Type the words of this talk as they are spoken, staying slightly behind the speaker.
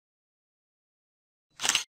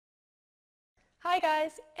Hi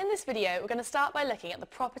guys, in this video we're going to start by looking at the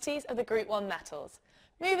properties of the Group 1 metals,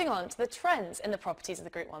 moving on to the trends in the properties of the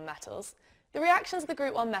Group 1 metals, the reactions of the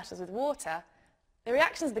Group 1 metals with water, the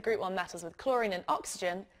reactions of the Group 1 metals with chlorine and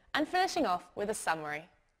oxygen, and finishing off with a summary.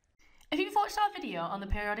 If you've watched our video on the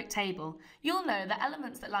periodic table, you'll know that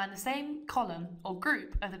elements that lie in the same column or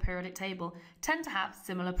group of the periodic table tend to have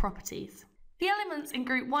similar properties. The elements in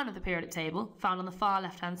Group 1 of the periodic table, found on the far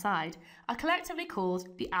left-hand side, are collectively called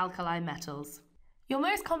the alkali metals. You'll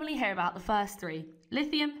most commonly hear about the first three: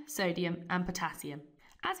 lithium, sodium and potassium.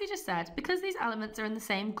 As we just said, because these elements are in the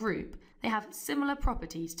same group, they have similar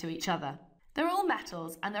properties to each other. They're all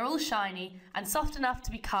metals and they're all shiny and soft enough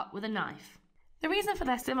to be cut with a knife. The reason for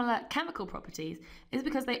their similar chemical properties is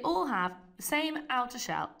because they all have the same outer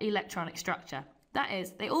shell electronic structure. That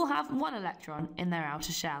is, they all have one electron in their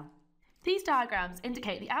outer shell. These diagrams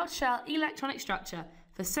indicate the outer shell electronic structure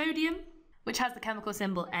for sodium, which has the chemical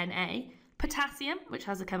symbol Na, potassium, which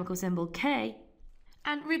has the chemical symbol K,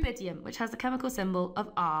 and rubidium, which has the chemical symbol of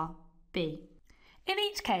Rb. In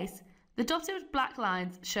each case, the dotted black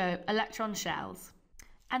lines show electron shells,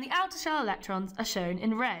 and the outer shell electrons are shown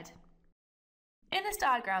in red. In this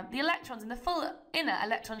diagram, the electrons in the full inner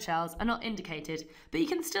electron shells are not indicated, but you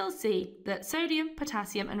can still see that sodium,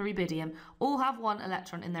 potassium and rubidium all have one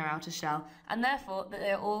electron in their outer shell, and therefore that they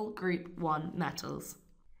are all Group 1 metals.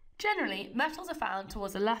 Generally, metals are found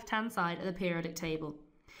towards the left-hand side of the periodic table.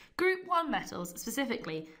 Group 1 metals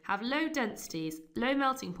specifically have low densities, low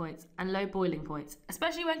melting points and low boiling points,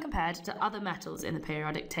 especially when compared to other metals in the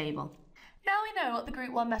periodic table. Now we know what the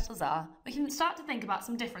Group 1 metals are, we can start to think about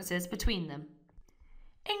some differences between them.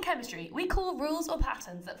 In chemistry, we call rules or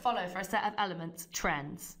patterns that follow for a set of elements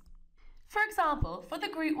trends. For example, for the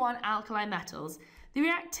Group 1 alkali metals, the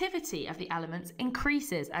reactivity of the elements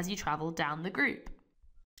increases as you travel down the group.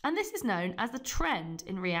 And this is known as the trend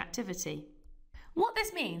in reactivity. What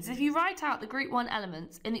this means is if you write out the Group 1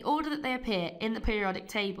 elements in the order that they appear in the periodic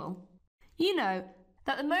table, you know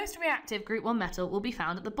that the most reactive Group 1 metal will be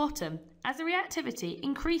found at the bottom, as the reactivity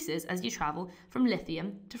increases as you travel from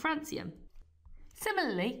lithium to francium.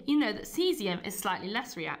 Similarly, you know that cesium is slightly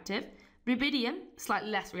less reactive, rubidium slightly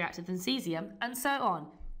less reactive than cesium, and so on.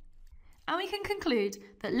 And we can conclude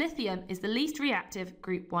that lithium is the least reactive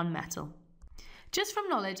Group 1 metal. Just from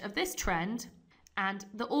knowledge of this trend and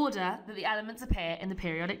the order that the elements appear in the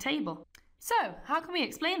periodic table. So, how can we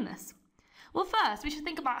explain this? Well, first we should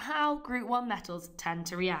think about how Group 1 metals tend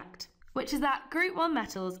to react, which is that Group 1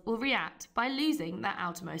 metals will react by losing their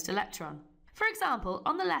outermost electron. For example,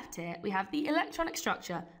 on the left here we have the electronic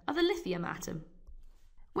structure of the lithium atom,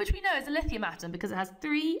 which we know is a lithium atom because it has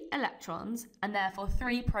 3 electrons and therefore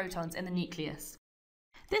 3 protons in the nucleus.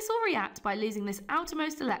 This will react by losing this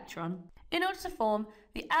outermost electron in order to form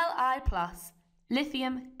the Li+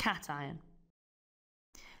 lithium cation.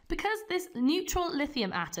 Because this neutral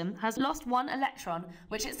lithium atom has lost 1 electron,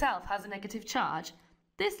 which itself has a negative charge,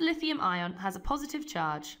 this lithium ion has a positive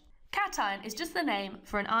charge. Cation is just the name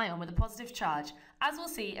for an ion with a positive charge, as we'll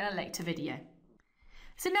see in a later video.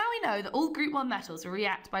 So now we know that all Group 1 metals will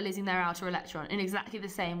react by losing their outer electron in exactly the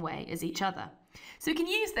same way as each other. So we can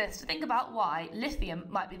use this to think about why lithium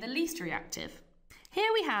might be the least reactive.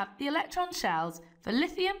 Here we have the electron shells for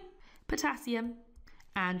lithium, potassium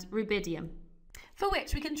and rubidium, for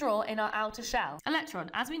which we can draw in our outer shell electron,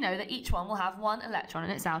 as we know that each one will have 1 electron in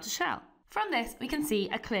its outer shell. From this we can see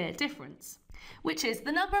a clear difference, which is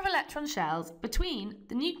the number of electron shells between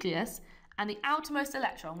the nucleus and the outermost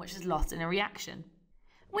electron which is lost in a reaction.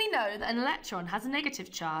 We know that an electron has a negative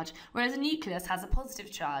charge, whereas a nucleus has a positive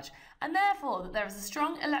charge, and therefore that there is a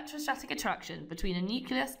strong electrostatic attraction between a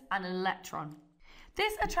nucleus and an electron.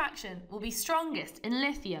 This attraction will be strongest in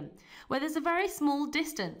lithium, where there's a very small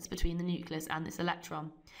distance between the nucleus and this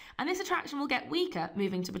electron, and this attraction will get weaker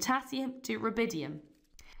moving to potassium to rubidium.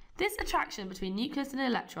 This attraction between nucleus and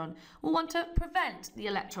electron will want to prevent the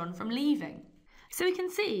electron from leaving. So we can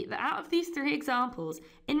see that out of these 3 examples,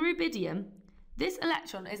 in rubidium, this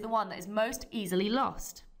electron is the one that is most easily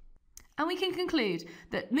lost. And we can conclude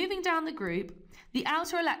that moving down the group, the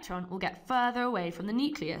outer electron will get further away from the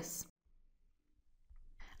nucleus.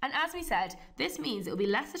 And as we said, this means it will be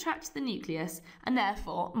less attracted to the nucleus and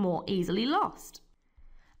therefore more easily lost.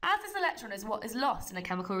 As this electron is what is lost in a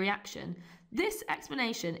chemical reaction, this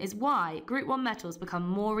explanation is why Group 1 metals become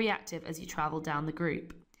more reactive as you travel down the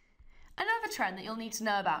group. Another trend that you'll need to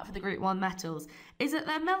know about for the Group 1 metals is that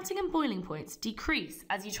their melting and boiling points decrease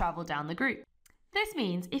as you travel down the group. This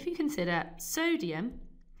means if you consider sodium,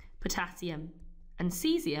 potassium and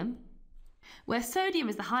cesium, where sodium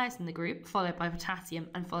is the highest in the group, followed by potassium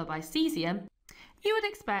and followed by cesium, you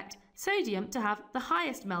would expect sodium to have the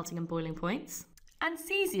highest melting and boiling points, and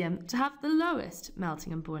cesium to have the lowest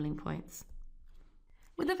melting and boiling points,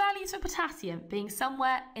 with the values for potassium being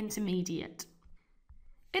somewhere intermediate.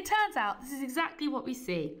 It turns out this is exactly what we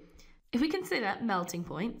see. If we consider melting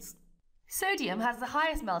points, sodium has the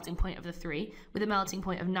highest melting point of the three, with a melting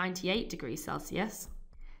point of 98 degrees Celsius.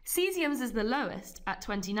 Cesium's is the lowest at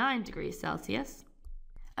 29 degrees Celsius.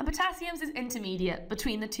 And potassium's is intermediate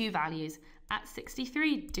between the two values at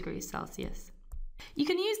 63 degrees Celsius. You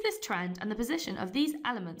can use this trend and the position of these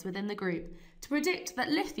elements within the group to predict that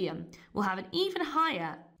lithium will have an even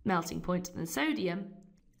higher melting point than sodium,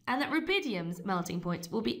 and that rubidium's melting point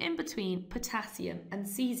will be in between potassium and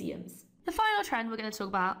cesium's. The final trend we're going to talk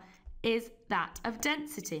about is that of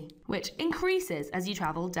density, which increases as you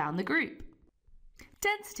travel down the group.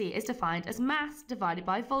 Density is defined as mass divided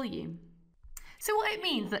by volume. So what it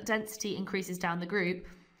means that density increases down the group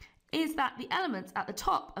is that the elements at the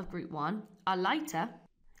top of group 1 are lighter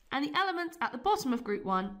and the elements at the bottom of group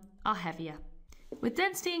 1 are heavier, with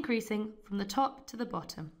density increasing from the top to the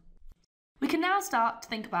bottom. We can now start to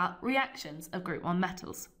think about reactions of group 1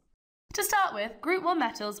 metals. To start with, group 1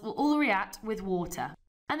 metals will all react with water,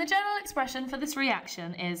 and the general expression for this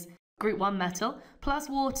reaction is group 1 metal plus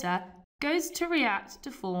water goes to react to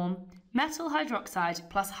form metal hydroxide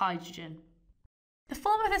plus hydrogen. The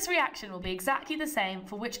form of this reaction will be exactly the same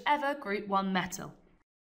for whichever group 1 metal.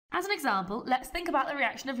 As an example, let's think about the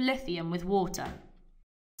reaction of lithium with water.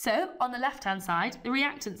 So, on the left-hand side, the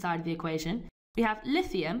reactant side of the equation, we have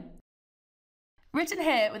lithium, written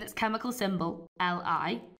here with its chemical symbol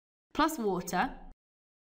Li, plus water,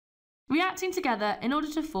 reacting together in order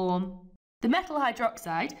to form the metal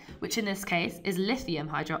hydroxide, which in this case is lithium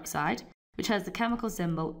hydroxide, which has the chemical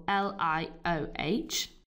symbol LiOH,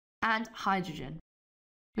 and hydrogen,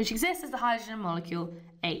 which exists as the hydrogen molecule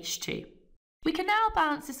H2. We can now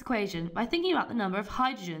balance this equation by thinking about the number of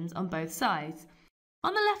hydrogens on both sides.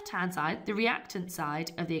 On the left-hand side, the reactant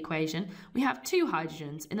side of the equation, we have 2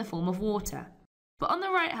 hydrogens in the form of water. But on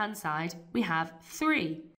the right-hand side, we have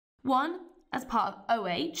 3. 1 as part of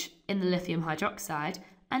OH in the lithium hydroxide,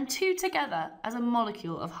 and 2 together as a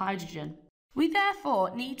molecule of hydrogen. We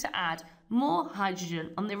therefore need to add more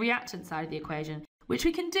hydrogen on the reactant side of the equation, which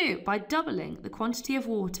we can do by doubling the quantity of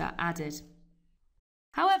water added.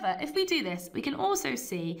 However, if we do this, we can also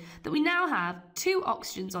see that we now have 2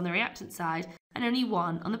 oxygens on the reactant side and only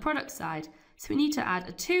 1 on the product side, so we need to add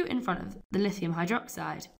a 2 in front of the lithium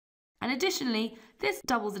hydroxide. And additionally, this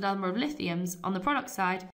doubles the number of lithiums on the product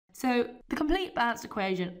side, so the complete balanced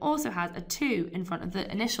equation also has a 2 in front of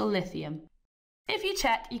the initial lithium. If you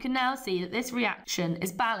check, you can now see that this reaction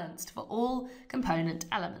is balanced for all component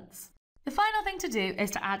elements. The final thing to do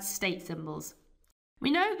is to add state symbols.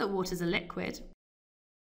 We know that water is a liquid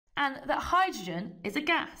and that hydrogen is a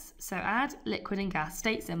gas, so add liquid and gas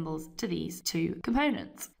state symbols to these 2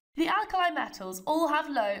 components. The alkali metals all have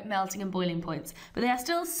low melting and boiling points, but they are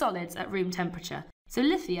still solids at room temperature, so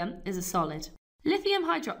lithium is a solid. Lithium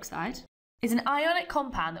hydroxide is an ionic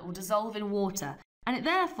compound that will dissolve in water, and it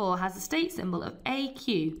therefore has the state symbol of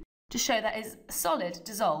AQ to show that it is a solid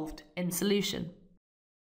dissolved in solution.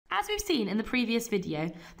 As we've seen in the previous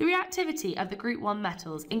video, the reactivity of the group 1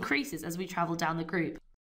 metals increases as we travel down the group,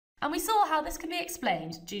 and we saw how this can be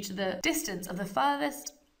explained due to the distance of the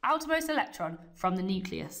furthest outermost electron from the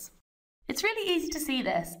nucleus. It's really easy to see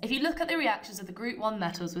this if you look at the reactions of the group 1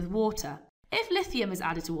 metals with water. If lithium is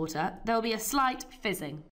added to water, there will be a slight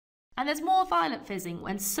fizzing, and there's more violent fizzing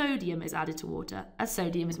when sodium is added to water, as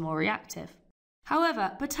sodium is more reactive.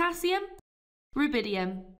 However, potassium,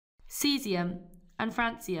 rubidium, cesium, and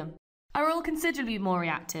francium are all considerably more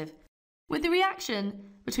reactive, with the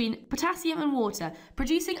reaction between potassium and water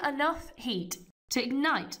producing enough heat to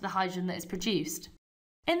ignite the hydrogen that is produced.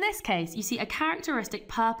 In this case, you see a characteristic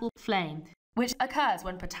purple flame, which occurs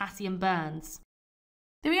when potassium burns.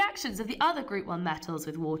 The reactions of the other group 1 metals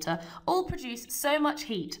with water all produce so much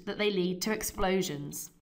heat that they lead to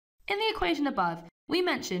explosions. In the equation above, we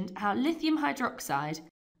mentioned how lithium hydroxide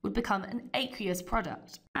would become an aqueous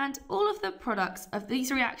product, and all of the products of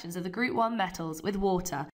these reactions of the group 1 metals with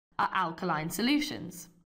water are alkaline solutions.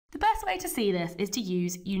 The best way to see this is to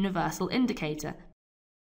use universal indicator.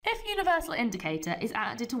 If universal indicator is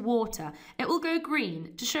added to water, it will go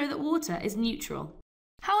green to show that water is neutral.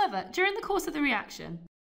 However, during the course of the reaction,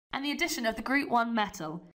 and the addition of the group 1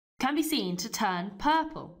 metal can be seen to turn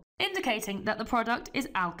purple, indicating that the product is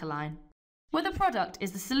alkaline, where the product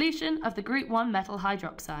is the solution of the group 1 metal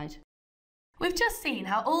hydroxide. We've just seen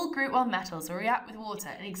how all group 1 metals will react with water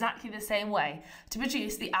in exactly the same way to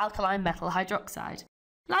produce the alkaline metal hydroxide.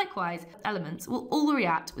 Likewise, elements will all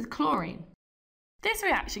react with chlorine. This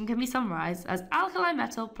reaction can be summarised as alkali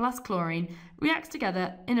metal plus chlorine reacts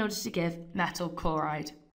together in order to give metal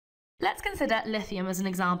chloride. Let's consider lithium as an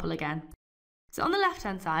example again. So on the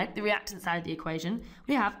left-hand side, the reactant side of the equation,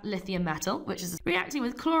 we have lithium metal, which is reacting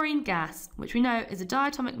with chlorine gas, which we know is a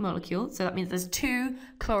diatomic molecule, so that means there's two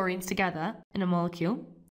chlorines together in a molecule.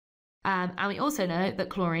 And we also know that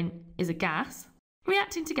chlorine is a gas,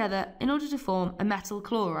 reacting together in order to form a metal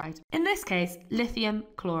chloride. In this case, lithium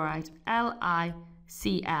chloride,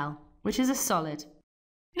 LiCl, which is a solid.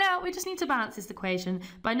 Now, we just need to balance this equation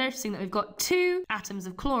by noticing that we've got two atoms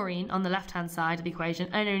of chlorine on the left-hand side of the equation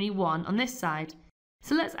and only one on this side.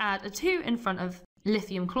 So let's add a 2 in front of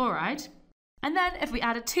lithium chloride. And then if we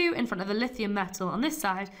add a 2 in front of the lithium metal on this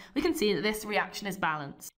side, we can see that this reaction is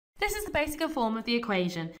balanced. This is the basic form of the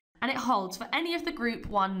equation, and it holds for any of the group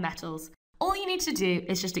 1 metals. All you need to do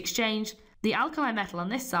is just exchange the alkali metal on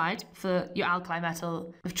this side for your alkali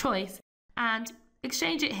metal of choice and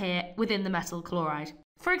exchange it here within the metal chloride.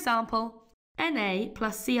 For example, Na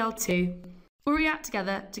plus Cl2 will react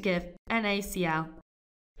together to give NaCl,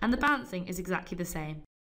 and the balancing is exactly the same,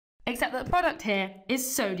 except that the product here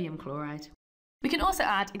is sodium chloride. We can also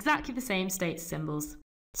add exactly the same state symbols: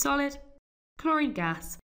 solid, chlorine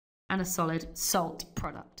gas, and a solid salt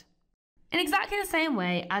product. In exactly the same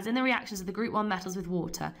way as in the reactions of the group 1 metals with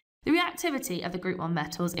water, the reactivity of the group 1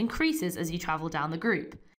 metals increases as you travel down the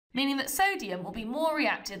group, meaning that sodium will be more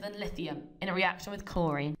reactive than lithium in a reaction with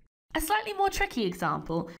chlorine. A slightly more tricky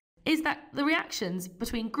example is that the reactions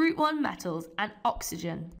between group 1 metals and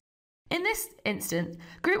oxygen. In this instance,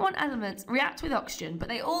 group 1 elements react with oxygen, but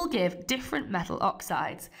they all give different metal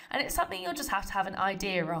oxides, and it's something you'll just have to have an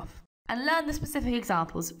idea of and learn the specific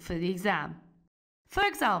examples for the exam. For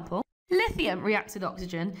example, lithium reacts with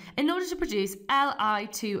oxygen in order to produce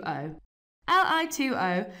Li2O.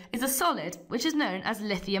 Li2O is a solid which is known as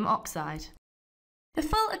lithium oxide. The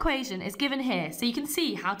full equation is given here so you can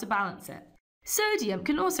see how to balance it. Sodium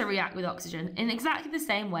can also react with oxygen in exactly the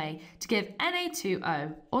same way to give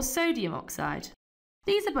Na2O or sodium oxide.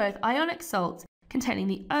 These are both ionic salts containing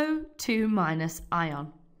the O2-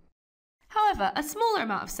 ion. However, a smaller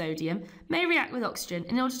amount of sodium may react with oxygen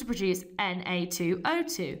in order to produce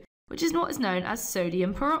Na2O2, which is what is known as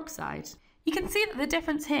sodium peroxide. You can see that the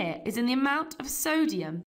difference here is in the amount of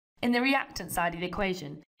sodium in the reactant side of the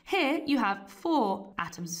equation. Here you have 4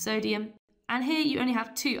 atoms of sodium, and here you only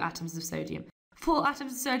have 2 atoms of sodium. 4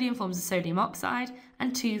 atoms of sodium forms a sodium oxide,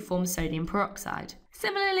 and 2 forms sodium peroxide.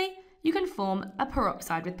 Similarly, you can form a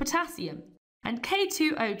peroxide with potassium, and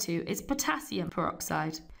K2O2 is potassium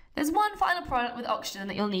peroxide. There's one final product with oxygen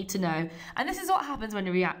that you'll need to know, and this is what happens when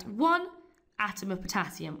you react 1 atom of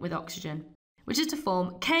potassium with oxygen, which is to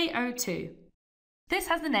form KO2. This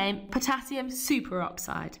has the name potassium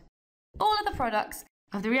superoxide. All of the products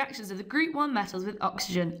of the reactions of the group 1 metals with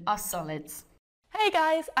oxygen are solids. Hey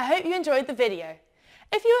guys, I hope you enjoyed the video.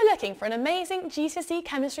 If you are looking for an amazing GCSE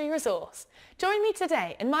chemistry resource, join me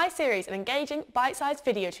today in my series of engaging bite-sized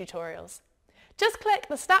video tutorials. Just click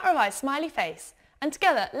the SnapRevise smiley face and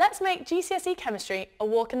together let's make GCSE chemistry a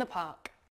walk in the park.